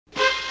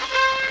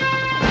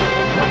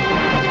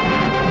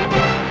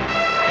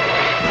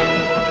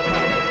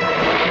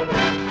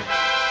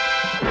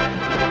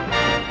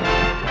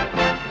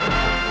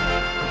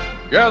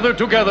gathered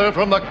together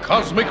from the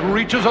cosmic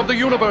reaches of the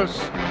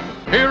universe,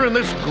 here in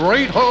this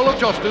great hall of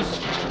justice,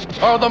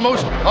 are the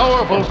most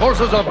powerful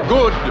forces of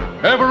good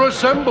ever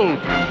assembled.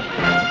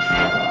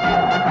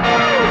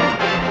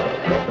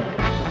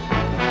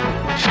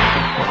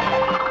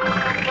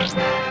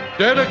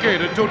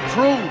 Dedicated to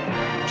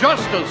truth,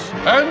 justice,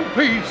 and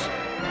peace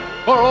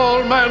for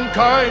all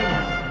mankind.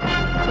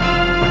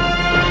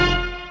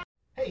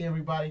 Hey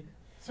everybody,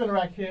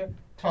 SPINNERRACK here,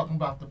 talking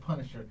about The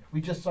Punisher.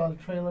 We just saw the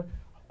trailer,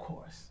 of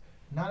course.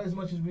 Not as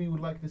much as we would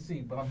like to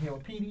see, but I'm here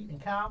with Petey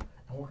and Cal,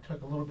 and we'll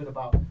talk a little bit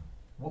about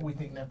what we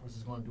think Netflix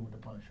is going to do with The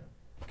Punisher.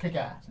 Kick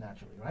ass,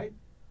 naturally, right?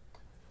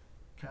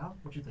 Cal,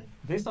 what you think?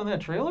 Based on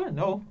that trailer?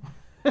 No.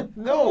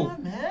 No. Come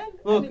on, man.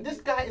 Look, I mean,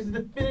 this guy is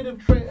the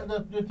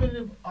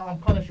definitive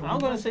Punisher. I'm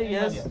going to say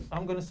yes.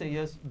 I'm going to say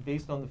yes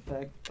based on the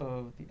fact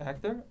of the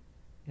actor,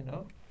 you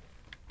know,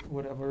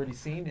 what I've already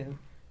seen in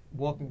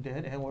Walking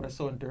Dead and what I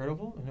saw in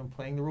Daredevil and him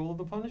playing the role of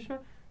the Punisher.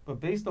 But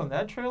based on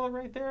that trailer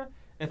right there,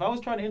 if I was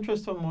trying to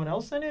interest someone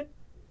else in it,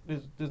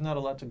 there's not a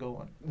lot to go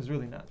on. There's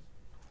really not.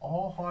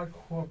 All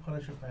hardcore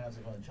Punisher fans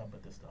are going to jump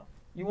at this stuff.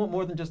 You want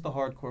more than just the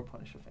hardcore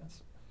Punisher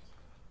fans.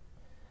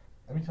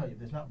 Let me tell you, if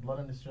there's not blood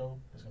on this show,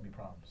 there's going to be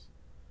problems.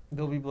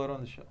 There'll be blood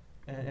on the show.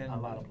 And a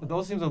lot of blood.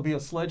 Those seems to be a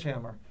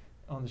sledgehammer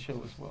on the show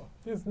as well.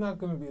 It's not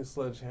going to be a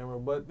sledgehammer,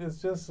 but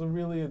it's just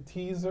really a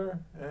teaser,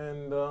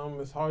 and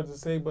it's hard to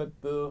say, but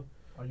the...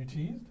 Are you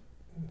teased?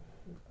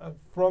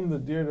 From the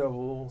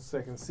Daredevil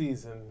second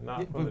season,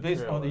 not from the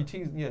based trailer. on the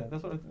tease, yeah,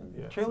 that's what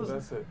yeah, trailers. So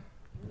that's it.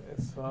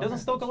 It's, doesn't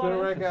stoke a lot of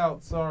SPINNERRACK interest.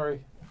 out.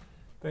 Sorry.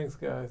 Thanks,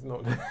 guys.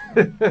 No.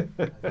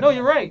 No,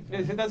 you're right.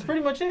 That's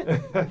pretty much it.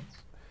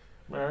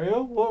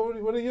 Mario,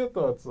 what are your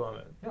thoughts on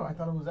it? No, I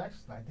thought it was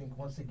excellent. I think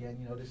once again,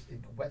 you know, it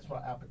whets my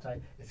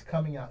appetite. It's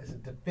coming out. It's a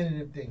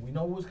definitive thing. We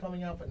know it was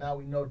coming out, but now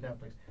we know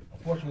Netflix.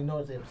 Unfortunately,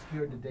 notice they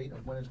obscured the date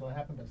of when it's going to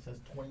happen, but it says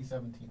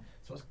 2017.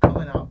 So it's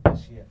coming out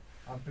this year.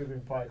 I'm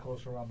figuring probably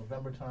closer around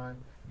November time,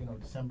 you know,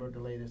 December the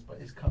latest, but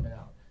it's coming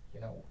out. You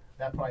know,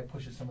 that probably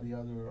pushes some of the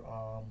other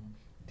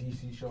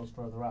DC shows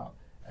further out.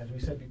 As we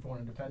said before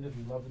in the Defenders,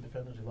 we love the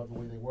Defenders, we love the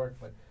way they work,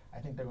 but I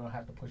think they're going to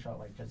have to push out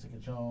like Jessica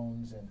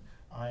Jones and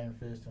Iron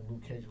Fist and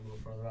Luke Cage a little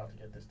further out to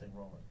get this thing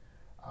rolling.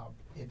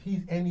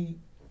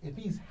 If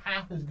he's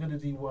half as good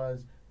as he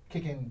was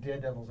kicking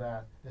Daredevil's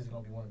ass, this is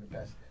going to be one of the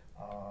best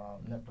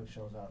Netflix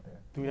shows out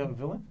there. Do we have a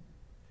villain?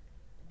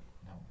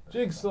 No.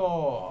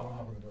 Jigsaw. I don't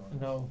know who the villain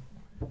is. No.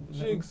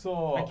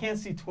 Jigsaw. I can't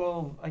see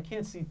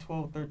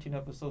 12, 13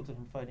 episodes of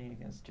him fighting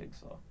against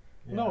Jigsaw.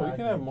 Yeah, No, you I can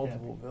agree. have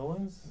multiple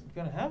villains.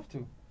 You're gonna have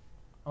to.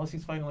 Unless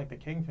he's fighting like the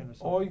Kingpin or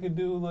something. Or you could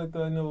do like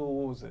what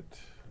was it?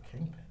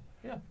 Kingpin.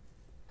 Yeah.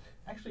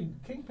 Actually,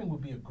 Kingpin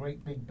would be a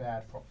great big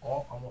bad for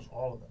almost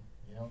all of them.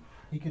 You know,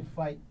 he can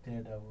fight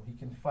Daredevil, he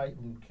can fight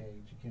Luke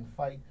Cage, he can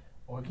fight,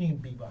 or he can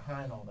be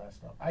behind all that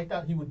stuff. I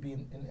thought he would be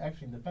in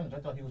Defenders. I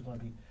thought he was going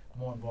to be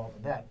more involved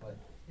in that, but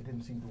it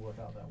didn't seem to work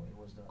out that way. It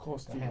was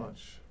Cost too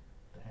much.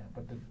 The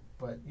hand,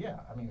 but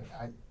yeah, I mean,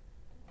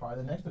 probably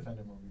the next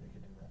Defender movie they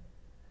could do that.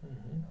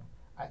 Mm-hmm. You know,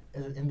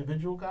 as an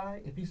individual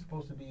guy, if he's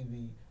supposed to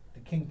be the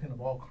kingpin of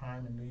all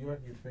crime in New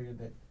York, you'd figure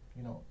that,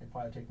 you know, it'd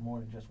probably take more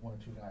than just one or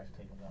two guys to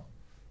take him down.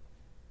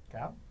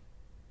 Cal?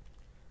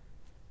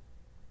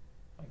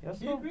 I guess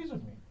He so. agrees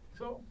with me.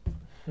 So,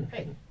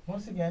 hey,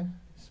 once again,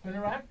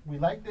 SPINNERRACK, we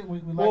liked it. We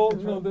liked Well,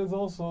 it. no, there's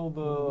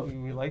also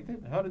We liked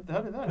it? How did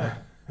that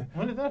happen?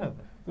 When did that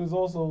happen? there's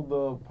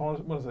also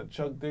what is it,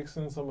 Chuck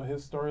Dixon, some of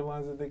his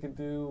storylines that they could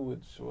do,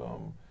 which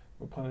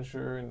with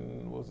Punisher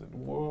and was it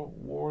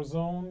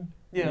Warzone?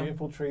 Yeah. He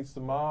infiltrates the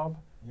mob.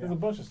 Yeah. There's a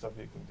bunch of stuff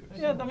you can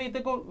do. Yeah, I mean,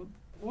 they go.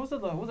 What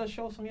was that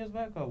show some years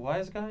back?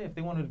 Wise Guy. If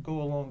they wanted to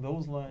go along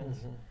those lines,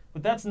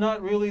 but that's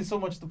not really so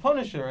much the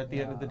Punisher. At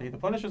the end of the day, the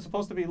Punisher's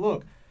supposed to be,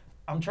 look,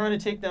 I'm trying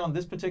to take down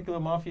this particular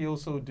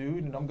mafioso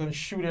dude, and I'm going to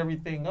shoot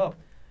everything up.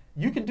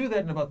 You can do that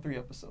in about 3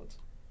 episodes.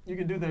 You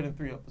can do that in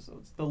 3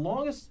 episodes. The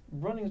longest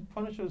running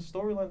Punisher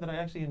storyline that I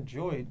actually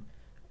enjoyed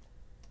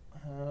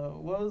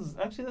was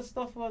actually the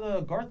stuff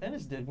that Garth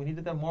Ennis did when he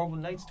did that Marvel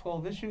Knights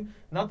 12 issue.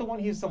 Not the one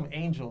he's some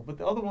angel, but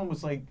the other one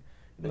was like.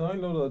 No, I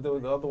know the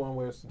other one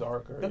where it's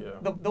darker.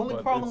 The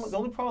only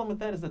problem with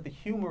that is that the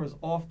humor is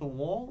off the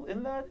wall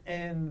in that,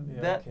 and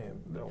that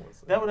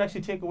would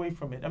actually take away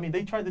from it. I mean,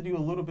 they tried to do a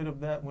little bit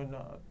of that when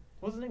what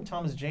was his name?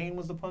 Thomas Jane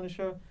was the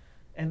Punisher,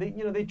 and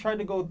they tried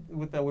to go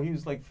with that where he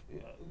was like.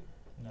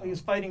 He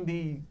was fighting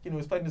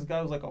this guy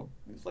who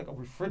was like a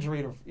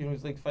refrigerator,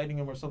 he's like fighting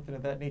him or something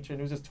of that nature, and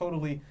it was just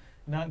totally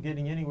not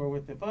getting anywhere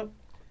with it. But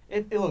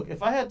look,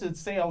 if I had to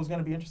say I was going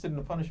to be interested in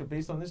the Punisher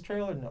based on this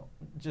trailer, no,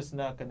 just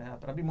not going to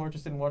happen. I'd be more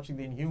interested in watching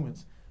the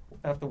Inhumans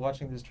after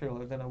watching this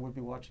trailer than I would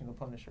be watching the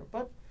Punisher.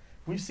 But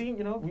we've seen,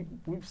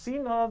 we've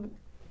seen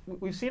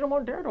him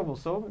on Daredevil,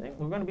 so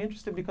we're going to be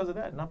interested because of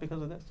that, not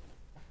because of this.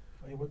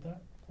 Are you with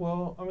that?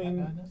 Well, I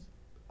mean,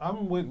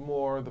 I'm with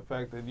more the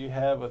fact that you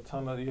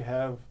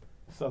have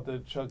stuff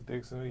that Chuck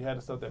Dixon, you had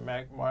the stuff that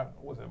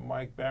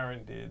Mike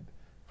Barron did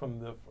from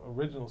the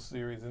original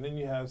series, and then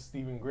you have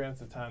Stephen Grant's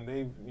the time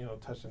they've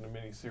touched in the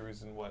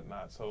miniseries and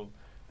whatnot. So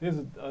there's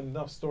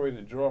enough story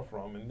to draw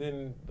from, and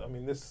then I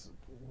mean this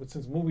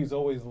since movies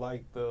always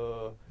like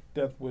the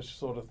death wish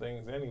sort of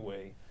things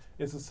anyway,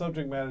 it's a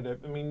subject matter that,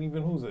 I mean,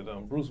 even who's it?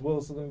 Bruce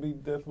Willis is going to be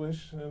Death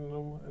Wish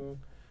in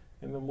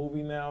the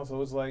movie now,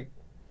 so it's like,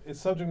 it's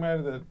subject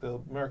matter that the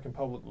American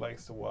public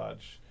likes to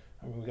watch.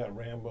 I mean, we got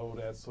Rambo,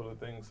 that sort of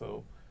thing,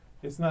 so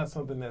it's not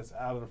something that's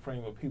out of the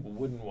frame where people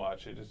wouldn't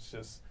watch it. It's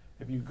just,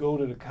 if you go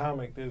to the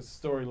comic, there's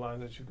storylines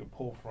that you could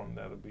pull from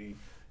that'll be,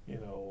 you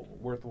know,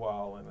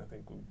 worthwhile, and I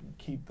think we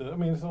keep I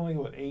mean, it's only,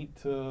 what, 8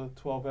 to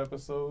 12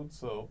 episodes,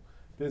 so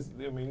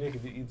I mean, they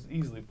could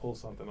easily pull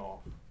something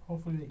off.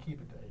 Hopefully they keep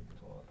it to 8 to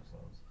 12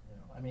 episodes. You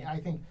know, I mean, I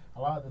think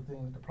a lot of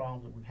the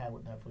problems that we've had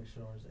with Netflix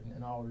shows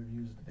and all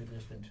reviews, they've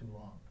just been too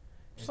long.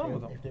 Some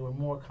of them. If they were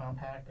more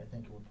compact, I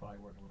think it would probably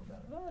work a little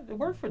better. No, it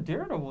worked for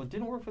Daredevil. It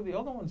didn't work for the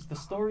other ones. The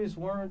stories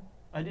weren't.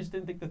 I just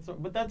didn't think that's.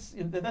 But that's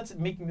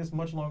making this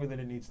much longer than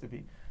it needs to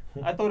be.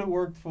 I thought it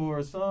worked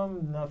for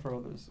some, not for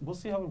others. We'll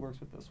see how it works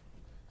with this one.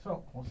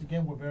 So once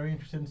again, we're very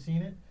interested in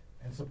seeing it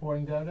and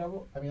supporting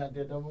Daredevil.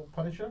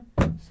 Punisher.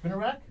 Spinner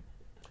Rack.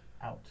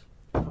 Out.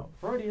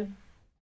 Freudian.